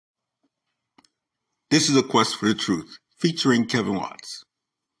This is A Quest for the Truth, featuring Kevin Watts.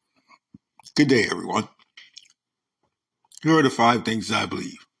 Good day, everyone. Here are the 5 things I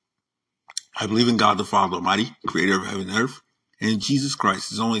believe. I believe in God the Father Almighty, creator of heaven and earth, and in Jesus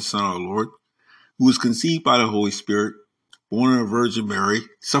Christ, his only Son, our Lord, who was conceived by the Holy Spirit, born of the Virgin Mary,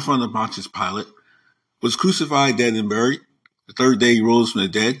 suffered under Pontius Pilate, was crucified, dead, and buried. The third day he rose from the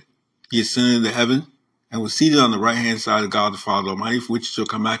dead. He ascended into heaven and was seated on the right-hand side of God the Father Almighty, for which shall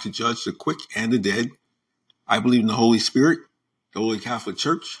come back to judge the quick and the dead. I believe in the Holy Spirit, the Holy Catholic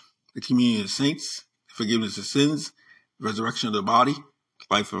Church, the communion of saints, the forgiveness of sins, the resurrection of the body,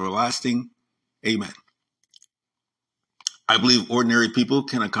 life everlasting. Amen. I believe ordinary people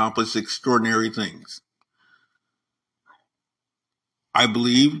can accomplish extraordinary things. I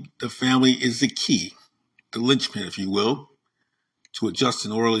believe the family is the key, the linchpin, if you will, to a just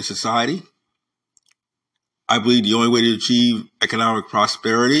and orderly society. I believe the only way to achieve economic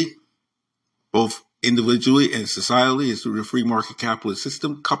prosperity, both individually and societally, is through the free market capitalist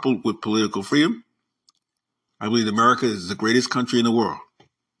system coupled with political freedom. I believe America is the greatest country in the world.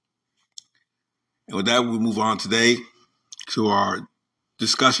 And with that, we move on today to our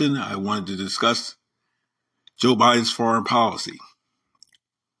discussion. I wanted to discuss Joe Biden's foreign policy.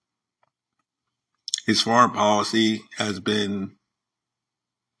 His foreign policy has been,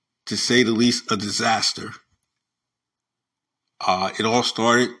 to say the least, a disaster. It all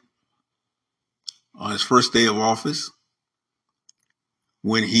started on his first day of office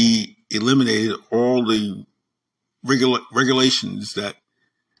when he eliminated all the regulations that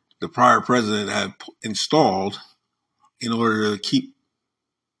the prior president had installed in order to keep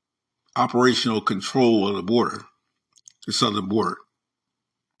operational control of the border, the southern border.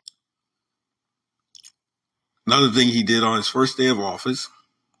 Another thing he did on his first day of office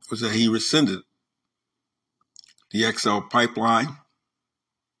was that he rescinded the XL pipeline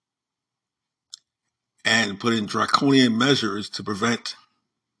and put in draconian measures to prevent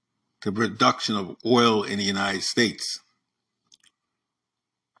the production of oil in the United States.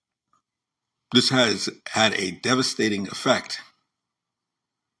 This has had a devastating effect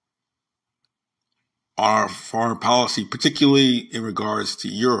on our foreign policy, particularly in regards to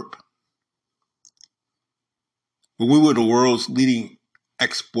Europe. When we were the world's leading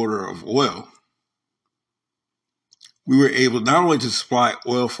exporter of oil, we were able not only to supply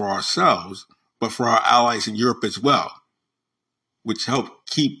oil for ourselves, but for our allies in Europe as well, which helped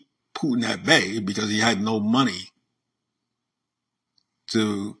keep Putin at bay because he had no money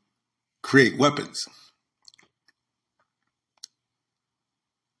to create weapons.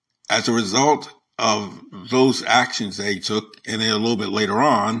 As a result of those actions that he took, and then a little bit later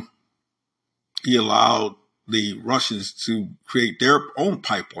on, he allowed the Russians to create their own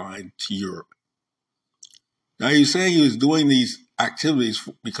pipeline to Europe. Now, he's saying he was doing these activities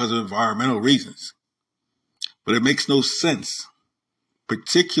because of environmental reasons, but it makes no sense,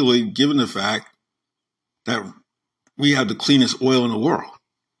 particularly given the fact that we have the cleanest oil in the world.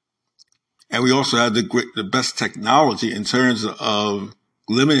 And we also have the best technology in terms of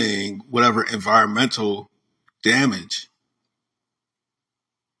limiting whatever environmental damage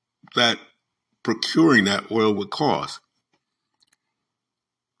that procuring that oil would cause.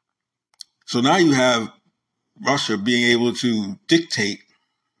 So now you have Russia being able to dictate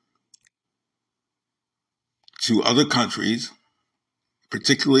to other countries,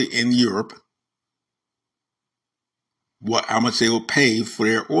 particularly in Europe, how much they will pay for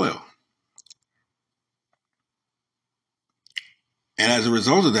their oil. And as a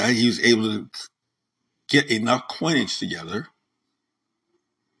result of that, he was able to get enough coinage together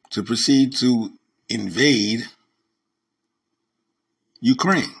to proceed to invade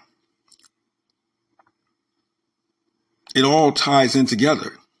Ukraine. It all ties in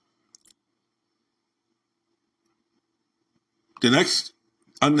together. The next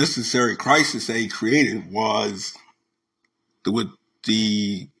unnecessary crisis that he created was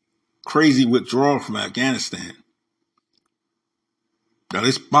the crazy withdrawal from Afghanistan. Now,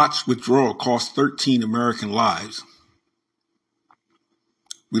 this botched withdrawal cost 13 American lives.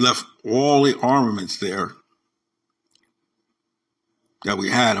 We left all the armaments there that we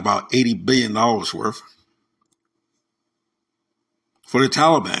had, about $80 billion worth, for the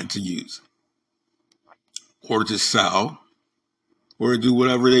Taliban to use, or to sell, or to do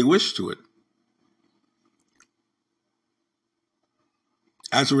whatever they wish to it.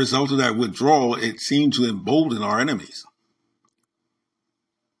 As a result of that withdrawal, it seemed to embolden our enemies.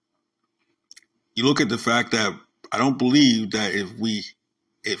 You look at the fact that I don't believe that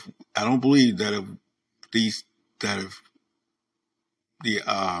if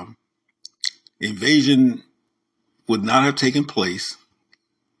the invasion would not have taken place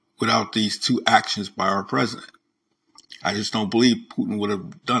without these two actions by our president. I just don't believe Putin would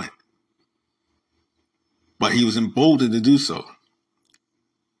have done it. But he was emboldened to do so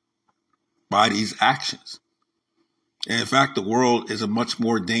by these actions. And in fact, the world is a much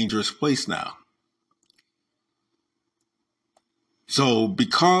more dangerous place now. So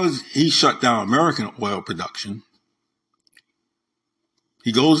because he shut down American oil production,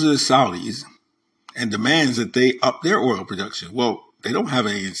 he goes to the Saudis and demands that they up their oil production. Well, they don't have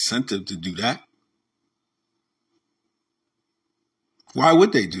any incentive to do that. Why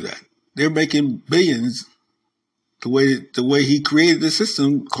would they do that? They're making billions. The way he created the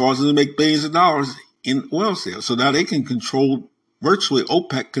system caused them to make billions of dollars in oil sales. So now they can control, virtually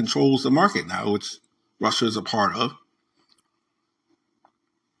OPEC controls the market now, which Russia is a part of.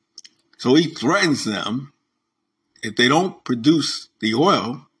 So he threatens them, if they don't produce the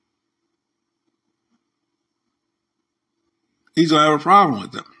oil, he's going to have a problem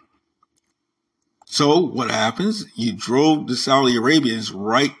with them. So what happens? You drove the Saudi Arabians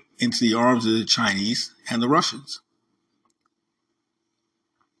right into the arms of the Chinese and the Russians.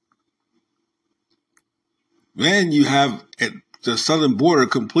 Then you have the southern border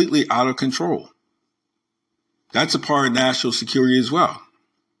completely out of control. That's a part of national security as well.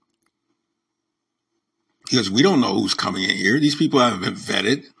 Because we don't know who's coming in here. These people haven't been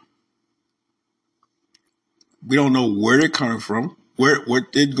vetted. We don't know where they're coming from,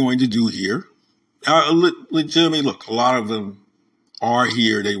 what they're going to do here. Legitimately, look, a lot of them are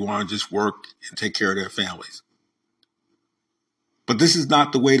here. They want to just work and take care of their families. But this is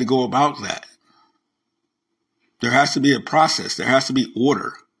not the way to go about that. There has to be a process. There has to be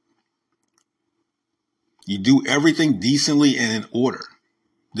order. You do everything decently and in order.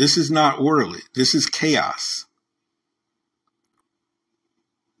 This is not orderly. This is chaos.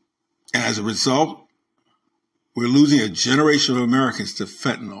 And as a result, we're losing a generation of Americans to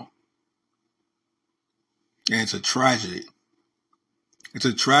fentanyl. And it's a tragedy. It's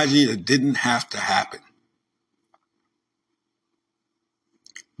a tragedy that didn't have to happen.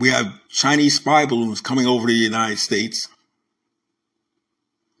 We have Chinese spy balloons coming over the United States.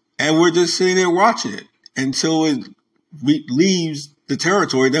 And we're just sitting there watching it until it leaves the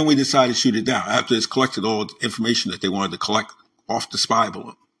territory. Then we decide to shoot it down after it's collected all the information that they wanted to collect off the spy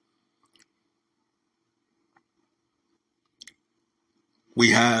balloon.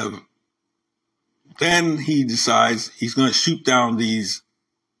 Then he decides he's going to shoot down these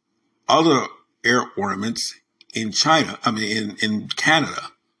other air ornaments in Canada,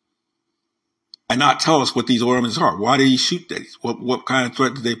 and not tell us what these ornaments are. Why did he shoot these? What kind of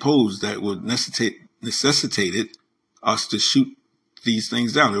threat did they pose that would necessitated us to shoot these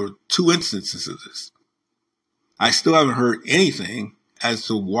things down? There were 2 instances of this. I still haven't heard anything as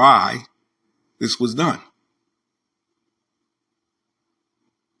to why this was done.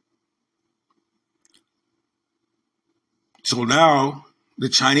 So now the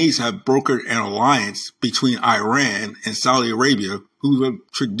Chinese have brokered an alliance between Iran and Saudi Arabia, who have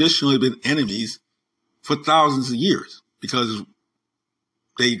traditionally been enemies for thousands of years because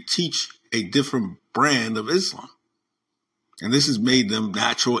they teach a different brand of Islam. And this has made them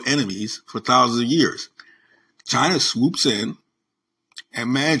natural enemies for thousands of years. China swoops in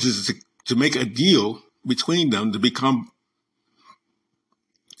and manages to make a deal between them to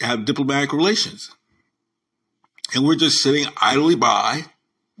have diplomatic relations. And we're just sitting idly by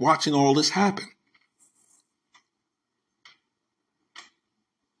watching all this happen.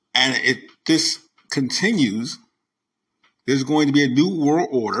 And if this continues, there's going to be a new world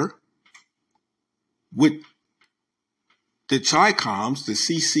order with the CHICOMs, the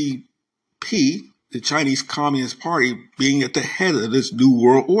CCP, the Chinese Communist Party, being at the head of this new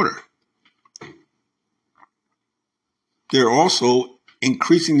world order. They're also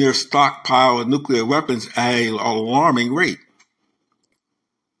increasing their stockpile of nuclear weapons at an alarming rate.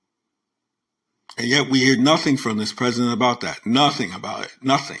 And yet we hear nothing from this president about that. Nothing about it.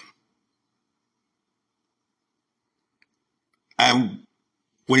 Nothing. And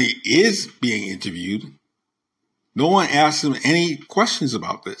when he is being interviewed, no one asks him any questions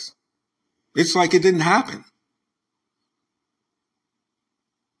about this. It's like it didn't happen.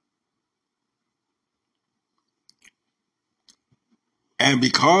 And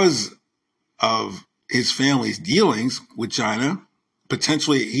because of his family's dealings with China,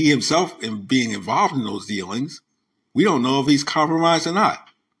 potentially he himself in being involved in those dealings, we don't know if he's compromised or not.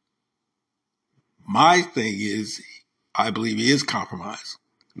 My thing is, I believe he is compromised.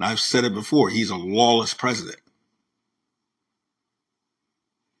 And I've said it before, he's a lawless president.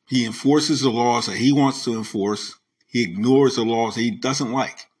 He enforces the laws that he wants to enforce. He ignores the laws that he doesn't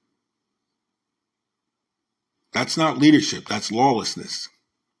like. That's not leadership, that's lawlessness.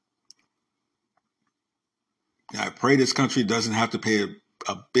 And I pray this country doesn't have to pay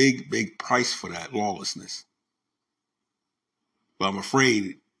a big price for that lawlessness. But I'm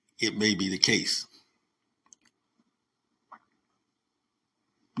afraid it may be the case.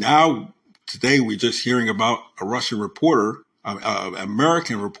 Now, today we're just hearing about a Russian reporter, an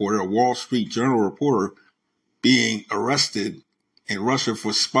American reporter, a Wall Street Journal reporter being arrested in Russia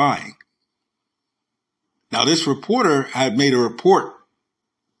for spying. Now, this reporter had made a report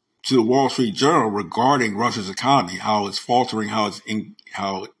to the Wall Street Journal regarding Russia's economy, how it's faltering, how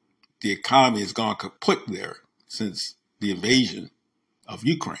the economy has gone kaput there since the invasion of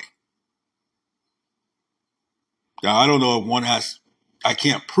Ukraine. Now, I don't know if I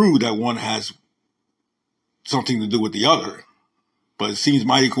can't prove that one has something to do with the other, but it seems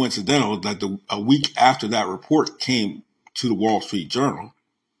mighty coincidental that a week after that report came to the Wall Street Journal,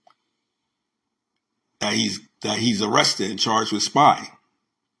 that he's arrested and charged with spying.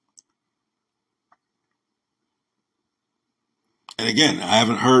 And again, I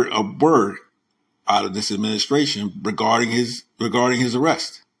haven't heard a word out of this administration regarding his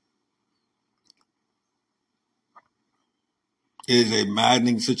arrest. It is a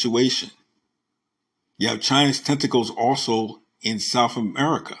maddening situation. You have China's tentacles also in South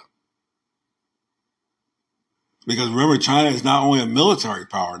America. Because remember, China is not only a military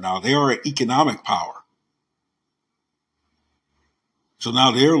power now, they are an economic power. So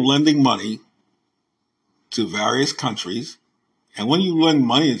now they're lending money to various countries. And when you lend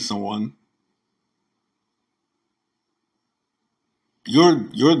money to someone, you're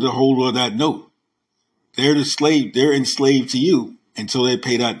the holder of that note. They're enslaved to you until they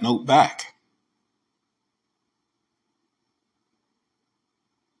pay that note back.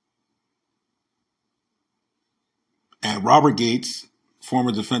 And Robert Gates,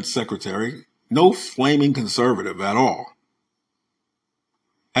 former defense secretary, no flaming conservative at all,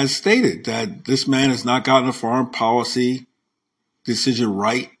 has stated that this man has not gotten a foreign policy decision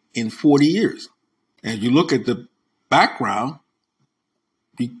right in 40 years. And if you look at the background,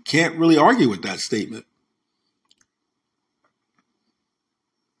 you can't really argue with that statement.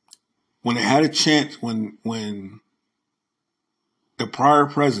 When they had a chance, when the prior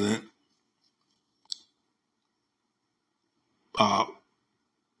president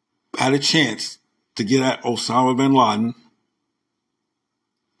had a chance to get at Osama bin Laden,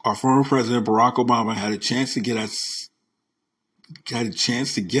 our former president Barack Obama had a chance to get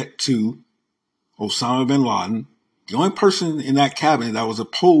to Osama bin Laden. The only person in that cabinet that was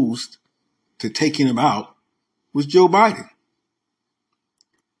opposed to taking him out was Joe Biden.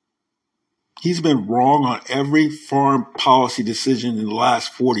 He's been wrong on every foreign policy decision in the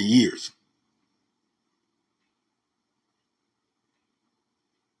last 40 years.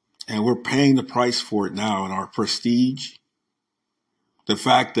 And we're paying the price for it now in our prestige. The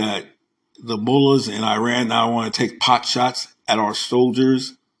fact that the mullahs in Iran now want to take pot shots at our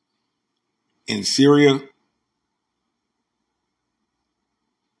soldiers in Syria.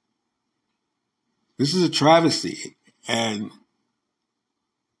 This is a travesty. And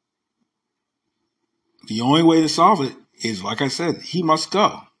the only way to solve it is, like I said, he must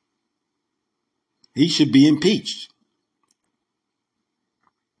go. He should be impeached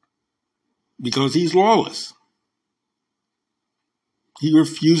because he's lawless. He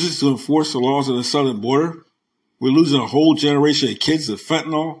refuses to enforce the laws on the southern border. We're losing a whole generation of kids to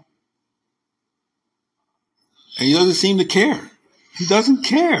fentanyl. And he doesn't seem to care. He doesn't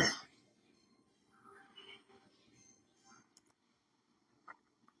care.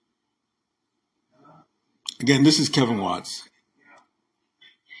 Again, this is Kevin Watts.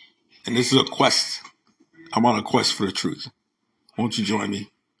 And this is a quest. I'm on a quest for the truth. Won't you join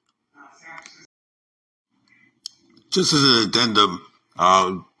me? Just as an addendum,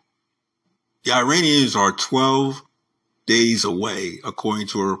 the Iranians are 12 days away, according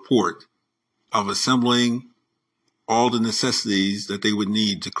to a report, of assembling all the necessities that they would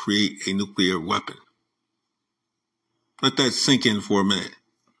need to create a nuclear weapon. Let that sink in for a minute.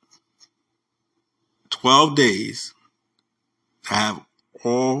 12 days to have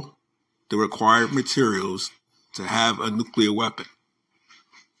all the required materials to have a nuclear weapon.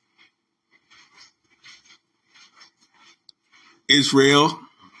 Israel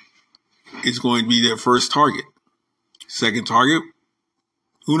is going to be their first target. Second target,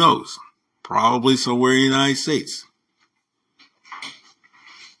 who knows? Probably somewhere in the United States.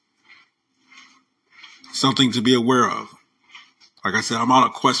 Something to be aware of. Like I said, I'm on a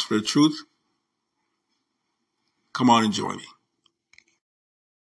quest for the truth. Come on and join me.